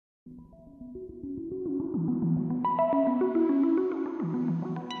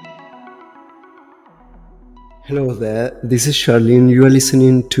Hello there, this is Charlene. You are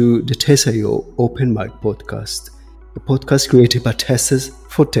listening to the TESAIO Open Mic Podcast, a podcast created by testers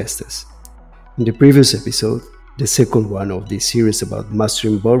for testers. In the previous episode, the second one of this series about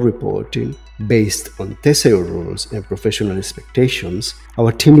mastering bug reporting based on TESAIO rules and professional expectations,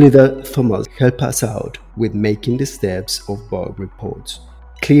 our team leader Thomas helped us out with making the steps of bug reports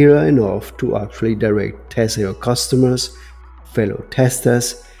clearer enough to actually direct TESAIO customers, fellow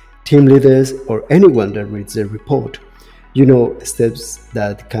testers, team leaders, or anyone that reads the report. Steps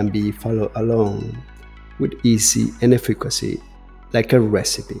that can be followed along with easy and efficacy, like a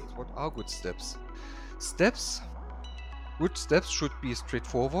recipe. What are good steps? Good steps should be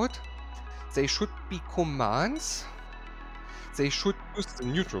straightforward. They should be commands. They should use the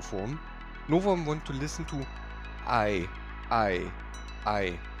neutral form. No one wants to listen to I.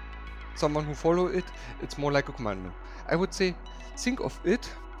 Someone who follow it, it's more like a commando. I would say, think of it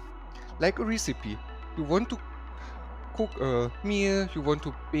like a recipe. You want to cook a meal, you want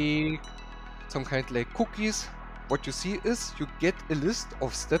to bake some kind like cookies. What you see is you get a list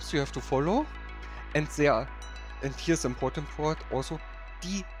of steps you have to follow, and here's the important part, also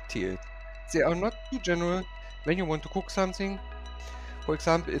detailed. They are not too general. When you want to cook something, for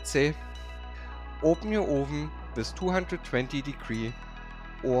example, it say open your oven with 220 degree,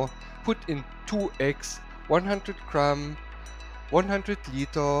 or put in 2 eggs, 100 gram, 100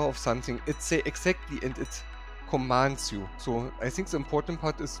 liter of something. It say exactly, and it commands you. So I think the important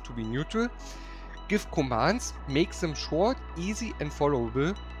part is to be neutral. Give commands, make them short, easy and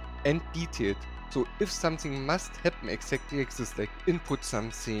followable, and detailed. So if something must happen exactly like this, like input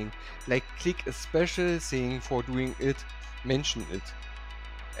something, like click a special thing for doing it, mention it.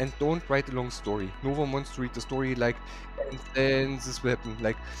 And don't write a long story. No one wants to read the story like, and then this will happen.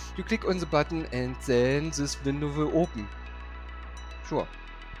 Like, you click on the button and then this window will open. Sure,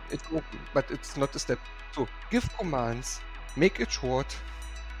 it's open, but it's not a step. So give commands, make it short,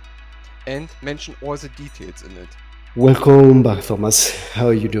 and mention all the details in it. Welcome back, Thomas. How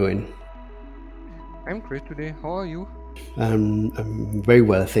are you doing? I'm great today. How are you? I'm very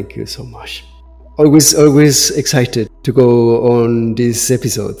well, thank you so much. Always excited to go on these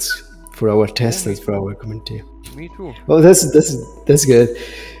episodes for our testers, for our community. Me too. Oh, that's good.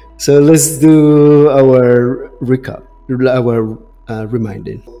 So let's do our recap, our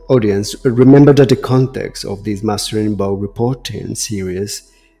reminding audience. Remember that the context of this mastering bug reporting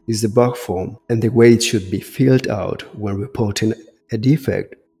series is the bug form and the way it should be filled out when reporting a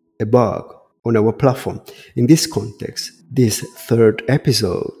defect, a bug on our platform. In this context, this third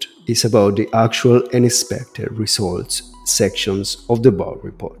episode is about the actual and expected results sections of the bug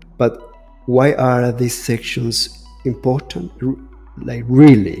report. But why are these sections important? Like,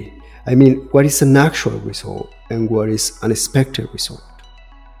 really? I mean, what is an actual result and what is an expected result?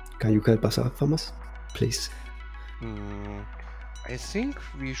 Can you help us out, Thomas? Please. I think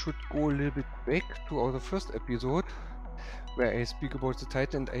we should go a little bit back to our first episode where I speak about the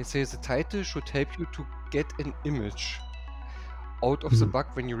title, and I say the title should help you to get an image out of the bug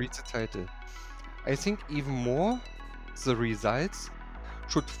when you read the title. I think even more the results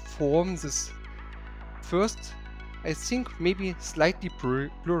should form this first, I think maybe slightly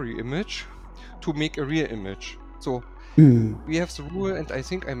blurry image to make a real image. So we have the rule, and I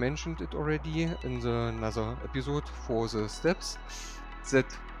think I mentioned it already in another episode for the steps, that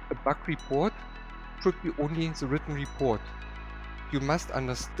a bug report should be only the written report. You must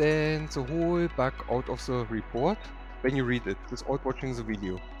understand the whole bug out of the report when you read it without watching the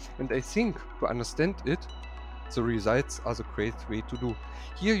video. And I think to understand it, the results are the great way to do.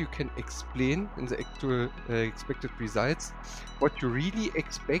 Here you can explain in the actual expected results what you really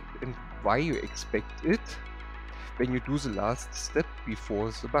expect and why you expect it when you do the last step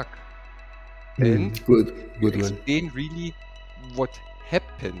before the bug. And good you one. explain really what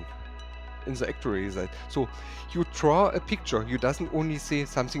happened in the actual result. So you draw a picture. You doesn't only say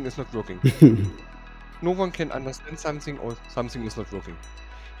something is not working. No one can understand something or something is not working.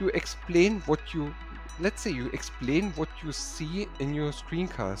 You explain let's say you explain what you see in your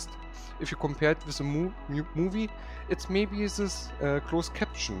screencast. If you compare it with a movie, it's maybe this closed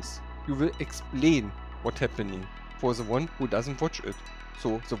captions. You will explain what's happening for the one who doesn't watch it.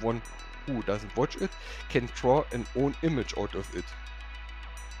 So the one who doesn't watch it can draw an own image out of it.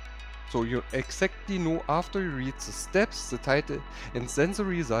 So you exactly know after you read the steps, the title, and then the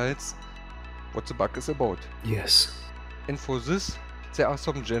results, what the bug is about. Yes. And for this, there are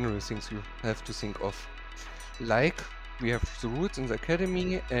some general things you have to think of. Like, we have the rules in the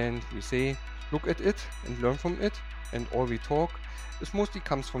academy, and we say, look at it and learn from it, and all we talk is mostly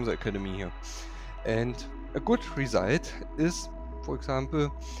comes from the academy here. And a good result is, for example,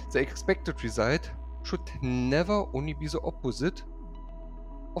 the expected result should never only be the opposite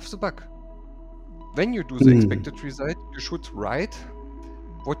of the bug. When you do the expected result, you should write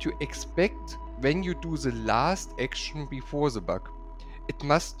what you expect when you do the last action before the bug. It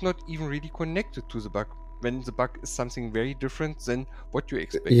must not even really connect it to the bug when the bug is something very different than what you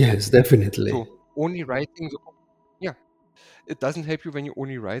expected. Yes, definitely. So only writing yeah, it doesn't help you when you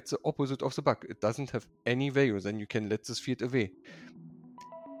only write the opposite of the bug. It doesn't have any value. Then you can let this field away.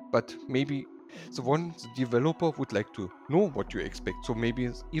 But maybe the developer would like to know what you expect. So maybe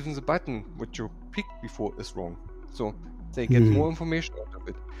even the button which you picked before is wrong. So they get more information out of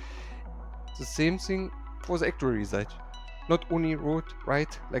it. The same thing for the actual result. Not only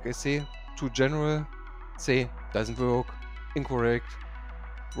write, like I say, too general, say doesn't work, incorrect,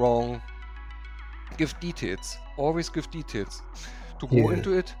 wrong. Give details. Always give details. To go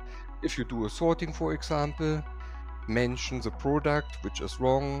into it, if you do a sorting, for example, mention the product which is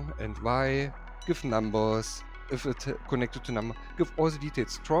wrong and why. Give numbers. If it's connected to number, give all the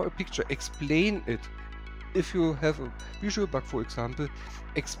details. Draw a picture. Explain it. If you have a visual bug, for example,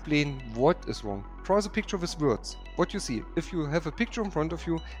 explain what is wrong. Draw the picture with words. What you see. If you have a picture in front of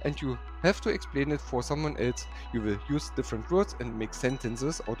you and you have to explain it for someone else, you will use different words and make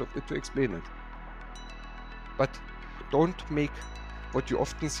sentences out of it to explain it. But don't make what you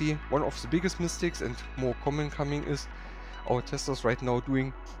often see. One of the biggest mistakes and more common coming is our testers right now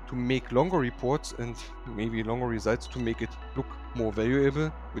doing to make longer reports and maybe longer results to make it look more valuable,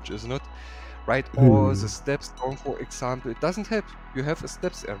 which is not. Write all the steps down, for example. It doesn't help. You have a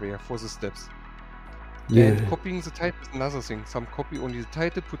steps area for the steps. And copying the title is another thing. Some copy only the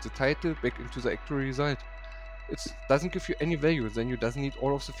title, put the title back into the actual result. It doesn't give you any value, then you doesn't need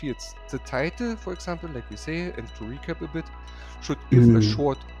all of the fields. The title, for example, like we say, and to recap a bit, should give a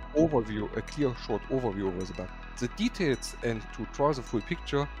short overview, a clear short overview over the bug. The details and to draw the full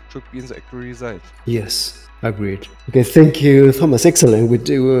picture should be in the actual result. Yes, agreed. Okay, thank you, Thomas. Excellent.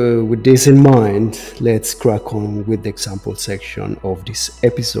 With this in mind, let's crack on with the example section of this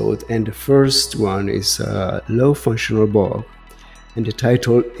episode. And the first one is a low functional bug. And the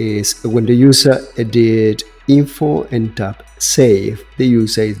title is when the user edit info and tap save, the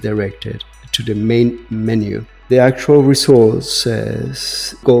user is directed to the main menu. The actual result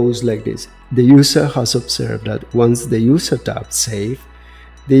goes like this. The user has observed that once the user taps save,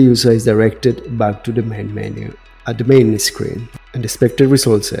 the user is directed back to the main menu at the main screen. And the expected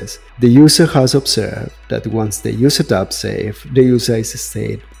result says, the user has observed that once the user taps save, the user is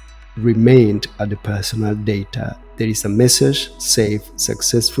stayed remained at the personal data. There is a message, save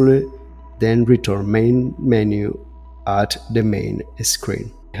successfully, then return main menu at the main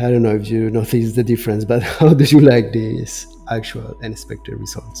screen. I don't know if you notice the difference, but how do you like these actual and expected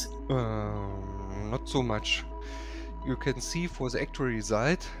results? Not so much. You can see for the actual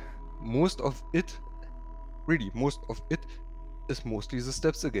result, most of it is mostly the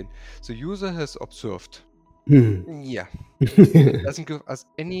steps again. The user has observed. Yeah. It doesn't give us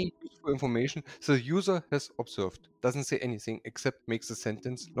any useful information. The user has observed. Doesn't say anything except makes the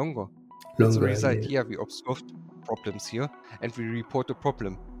sentence longer. It's a result. Yeah, we observed problems here and we report a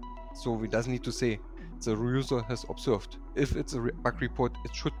problem. So we doesn't need to say the user has observed. If it's a bug report,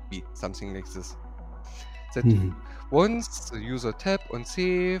 it should be something like this. That once the user tap on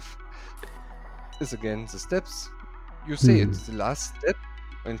save is again the steps. You say it's the last step,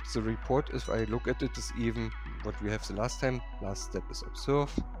 and the report, if I look at it, is even what we have the last time. Last step is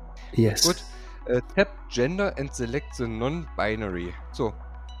observe. Yes. Good. Tap gender and select the non-binary. So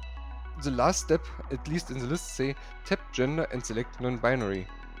the last step, at least in the list, say tap gender and select non-binary.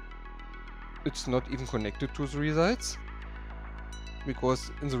 It's not even connected to the results,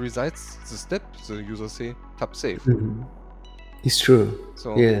 because in the results, the step, the user say tap save. It's true.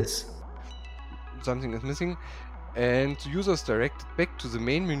 So yes, something is missing, and the user is directed back to the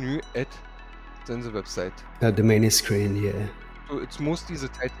main menu at then the website. At the main screen, yeah. So it's mostly the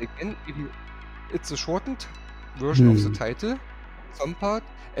title again. It's a shortened version of the title, some part,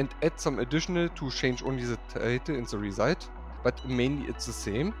 and add some additional to change only the title and the result. But mainly it's the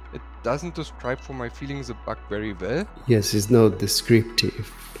same. It doesn't describe, for my feeling, the bug very well. Yes, it's not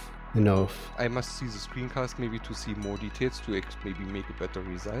descriptive enough. I must see the screencast maybe to see more details to maybe make a better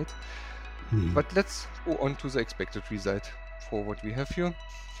result. But let's go on to the expected result for what we have here.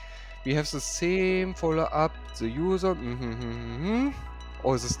 We have the same follow-up, the user,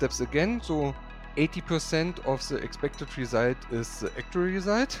 all the steps again. So 80% of the expected result is the actual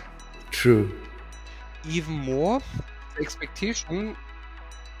result. True. Even more, the expectation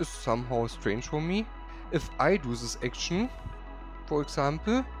is somehow strange for me. If I do this action, for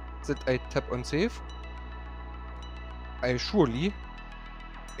example, that I tap on save, I surely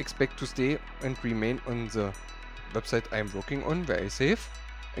expect to stay and remain on the website I'm working on where I save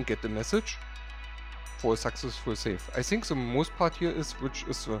and get the message for a successful save. I think the most part here is which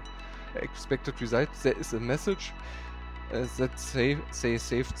is the expected result. There is a message that say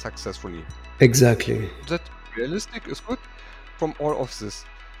saved successfully. Exactly. That realistic is good from all of this.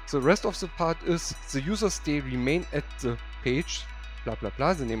 The rest of the part is the users remain at the page, blah blah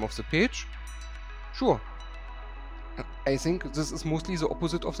blah, the name of the page. Sure. I think this is mostly the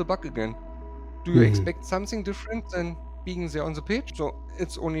opposite of the bug again. Do you expect something different than being there on the page? So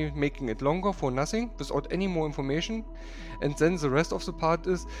it's only making it longer for nothing without any more information. And then the rest of the part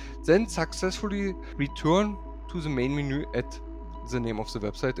is then successfully return to the main menu at the name of the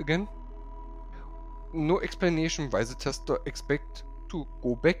website again. No explanation why the tester expect to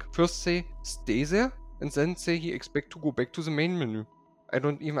go back. First say stay there and then say he expect to go back to the main menu. I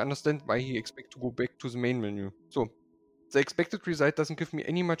don't even understand why he expect to go back to the main menu. So the expected result doesn't give me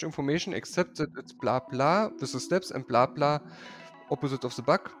any much information except that it's blah blah with the steps and blah blah opposite of the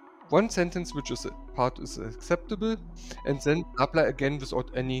bug. One sentence which is part is acceptable and then blah blah again without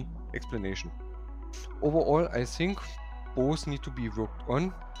any explanation. Overall, I think both need to be worked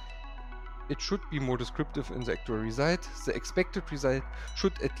on. It should be more descriptive in the actual result. The expected result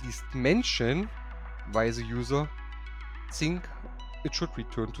should at least mention why the user think it should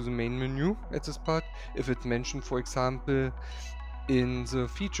return to the main menu at this part. If it mentioned, for example, in the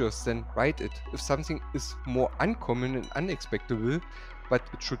features, then write it. If something is more uncommon and unexpected, but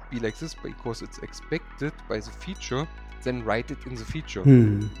it should be like this because it's expected by the feature, then write it in the feature.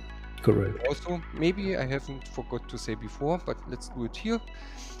 Correct. Also, maybe I haven't forgot to say before, but let's do it here.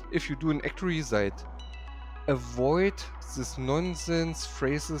 If you do an actual result, avoid this nonsense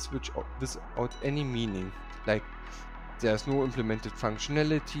phrases which without any meaning, like there's no implemented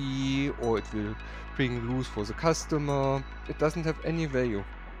functionality or it will bring loose for the customer. It doesn't have any value.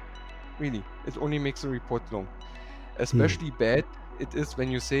 Really, it only makes the report long. Especially bad it is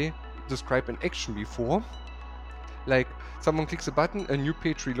when you say describe an action before. Like someone clicks a button, a new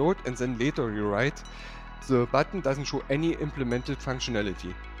page reload, and then later you write the button doesn't show any implemented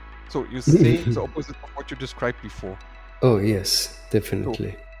functionality. So you say the opposite of what you described before. Oh, yes,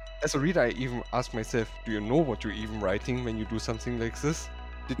 definitely. So, as a reader, I even ask myself, do you know what you're even writing when you do something like this?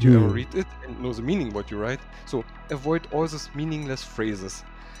 Did you ever read it and know the meaning what you write? So avoid all these meaningless phrases.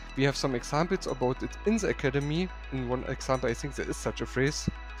 We have some examples about it in the academy. In one example, I think there is such a phrase,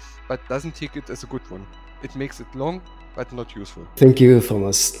 but doesn't take it as a good one. It makes it long, but not useful. Thank you,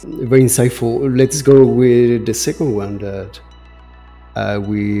 Thomas. Very insightful. Let's go with the second one that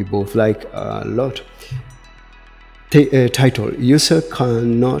we both like a lot. Title: User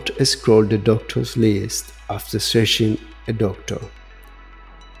cannot scroll the doctor's list after searching a doctor.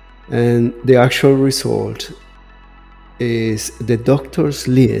 And the actual result is the doctor's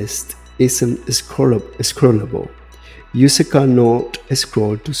list isn't scrollable. User cannot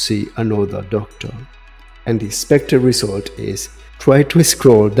scroll to see another doctor. And the expected result is try to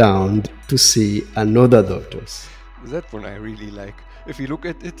scroll down to see another doctor's. That one I really like. If you look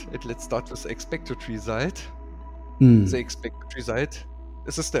at it, let's start with the expected result. The expected result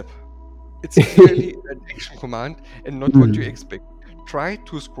is a step. It's clearly an action command and not what you expect. Try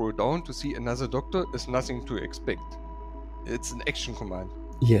to scroll down to see another doctor is nothing to expect. It's an action command.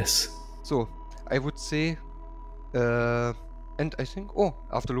 Yes. So I would say, and I think,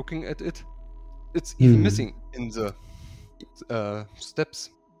 after looking at it, it's even missing in the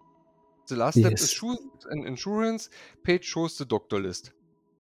steps. The last step is choose an insurance. Page shows the doctor list.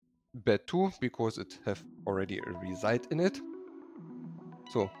 Bad too, because it have already a result in it.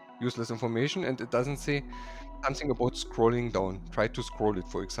 So useless information, and it doesn't say something about scrolling down. Try to scroll it,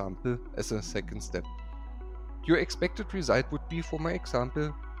 for example, as a second step. Your expected result would be, for my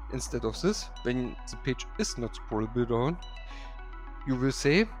example, instead of this, when the page is not scrollable down, you will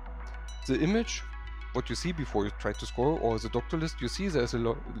say the image, what you see before you try to scroll, or the doctor list, you see there's a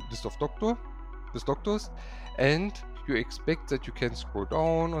list of doctors, and you expect that you can scroll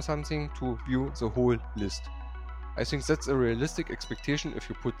down or something to view the whole list. I think that's a realistic expectation if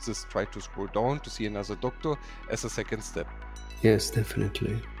you put this try to scroll down to see another doctor as a second step. Yes,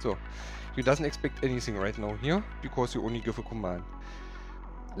 definitely. So you doesn't expect anything right now here because you only give a command.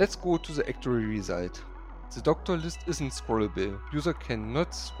 Let's go to the actual result. The doctor list isn't scrollable. User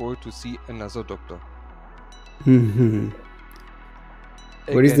cannot scroll to see another doctor.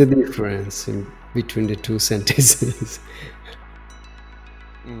 What is the difference between the two sentences?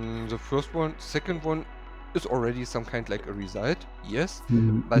 The second one is already some kind like a result, yes,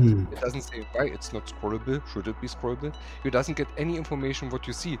 but it doesn't say why it's not scrollable. Should it be scrollable? You doesn't get any information what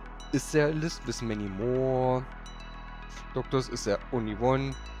you see. Is there a list with many more? Doctors, is there only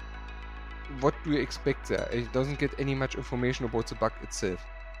one? What do you expect there? It doesn't get any much information about the bug itself.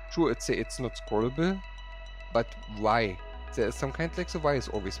 Sure, it's not scrollable, but why? There is some kind like the why is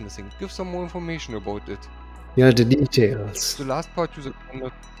always missing. Give some more information about it. Yeah, the details. The last part user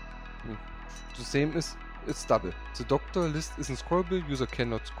cannot. The same is it's double. The doctor list isn't scrollable. User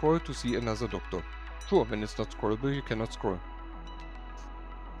cannot scroll to see another doctor. Sure, when it's not scrollable, you cannot scroll.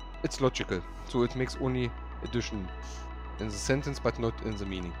 It's logical, so it makes only addition in the sentence, but not in the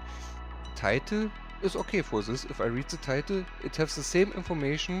meaning. Title is okay for this. If I read the title, it has the same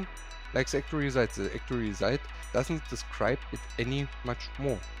information like the actual result. The actual result doesn't describe it any much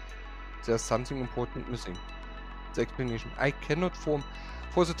more. There's something important missing. The explanation. I cannot form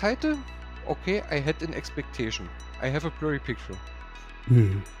for the title. Okay, I had an expectation. I have a blurry picture.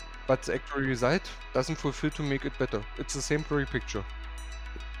 But the actual result doesn't fulfill to make it better. It's the same blurry picture.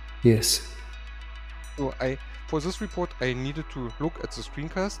 Yes. So for this report, I needed to look at the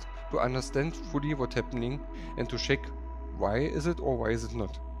screencast to understand fully what's happening and to check why is it or why is it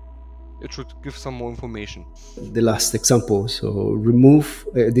not. It should give some more information. The last example, so remove,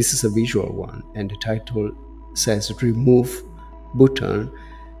 this is a visual one, and the title says remove button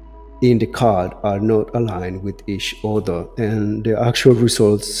in the card are not aligned with each other, and the actual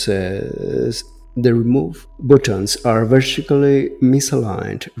result says the remove buttons are vertically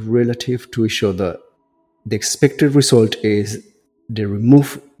misaligned relative to each other. The expected result is the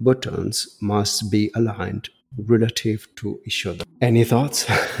remove buttons must be aligned relative to each other. Any thoughts?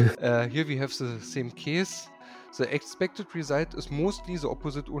 Here we have the same case. The expected result is mostly the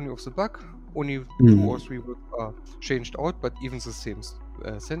opposite only of the bug. Only 2 or 3 words are changed out, but even the same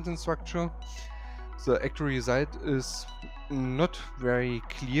sentence structure. The actual result is not very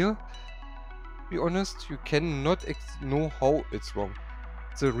clear. To be honest, you cannot know how it's wrong.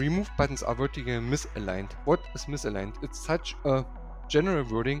 The remove buttons are vertically misaligned. What is misaligned? It's such a general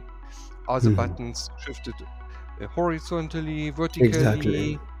wording. Are the buttons shifted horizontally, vertically?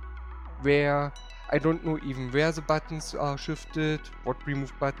 Exactly. Where? I don't know even where the buttons are shifted. What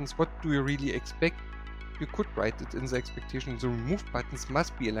remove buttons? What do you really expect? You could write it in the expectation. The remove buttons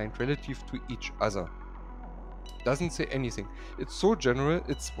must be aligned relative to each other. Doesn't say anything. It's so general,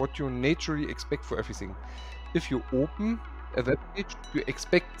 it's what you naturally expect for everything. If you open a web page, you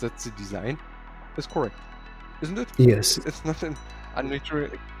expect that the design is correct, isn't it? Yes. It's not an unnatural,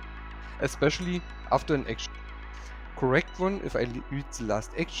 especially after an action. Correct one, if I read the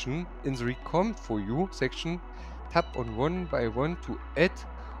last action, in the recommend for you section, tap on one by one to add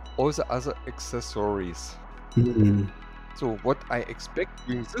all the other accessories. So what I expect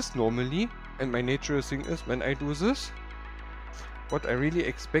doing this normally, and my natural thing is when I do this, what I really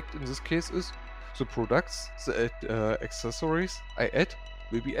expect in this case is the products, the accessories I add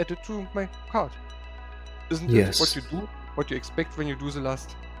will be added to my cart. Isn't it what you do, what you expect when you do the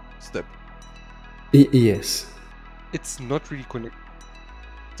last step? Yes. It's not really connected.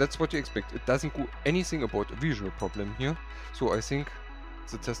 That's what you expect. It doesn't go anything about a visual problem here. So I think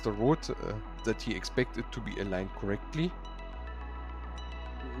the tester wrote that he expected to be aligned correctly.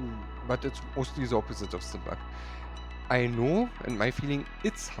 But it's mostly the opposite of the bug. I know, and my feeling,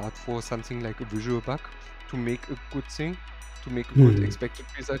 it's hard for something like a visual bug to make a good thing, to make a good expected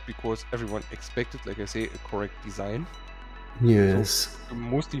result, because everyone expected, like I say, a correct design. Yes. So you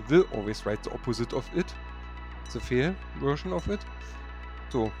mostly will always write the opposite of it, the fair version of it.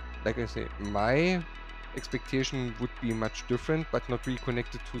 So, like I say, my expectation would be much different, but not really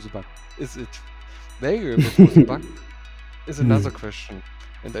connected to the bug. Is it valuable for the bug? Is another question.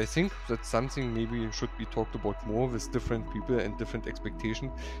 And I think that's something maybe should be talked about more with different people and different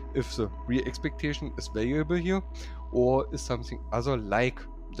expectation. If the real expectation is valuable here, or is something other like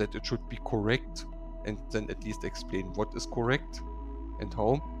that it should be correct, and then at least explain what is correct and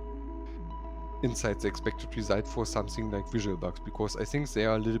how inside the expected result for something like visual bugs, because I think they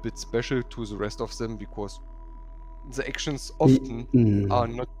are a little bit special to the rest of them, because the actions often are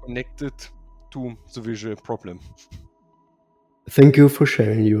not connected to the visual problem. Thank you for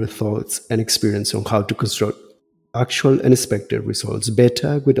sharing your thoughts and experience on how to construct actual and expected results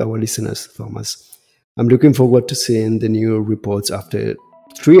better with our listeners, Thomas. I'm looking forward to seeing the new reports after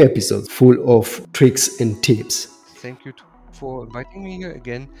 3 episodes full of tricks and tips. Thank you for inviting me here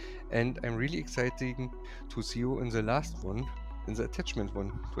again, and I'm really excited to see you in the last one, in the attachment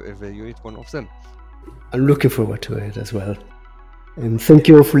one, to evaluate one of them. I'm looking forward to it as well. And thank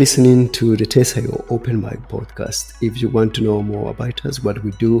you for listening to the TESAIO Open Mic podcast. If you want to know more about us, what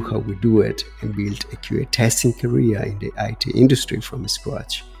we do, how we do it, and build a QA testing career in the IT industry from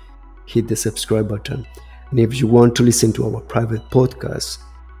scratch, hit the subscribe button. And if you want to listen to our private podcast,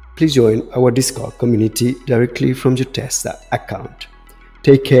 please join our Discord community directly from your Tesla account.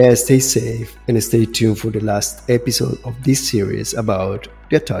 Take care, stay safe, and stay tuned for the last episode of this series about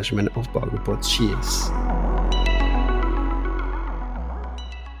the attachment of bug report. Cheers.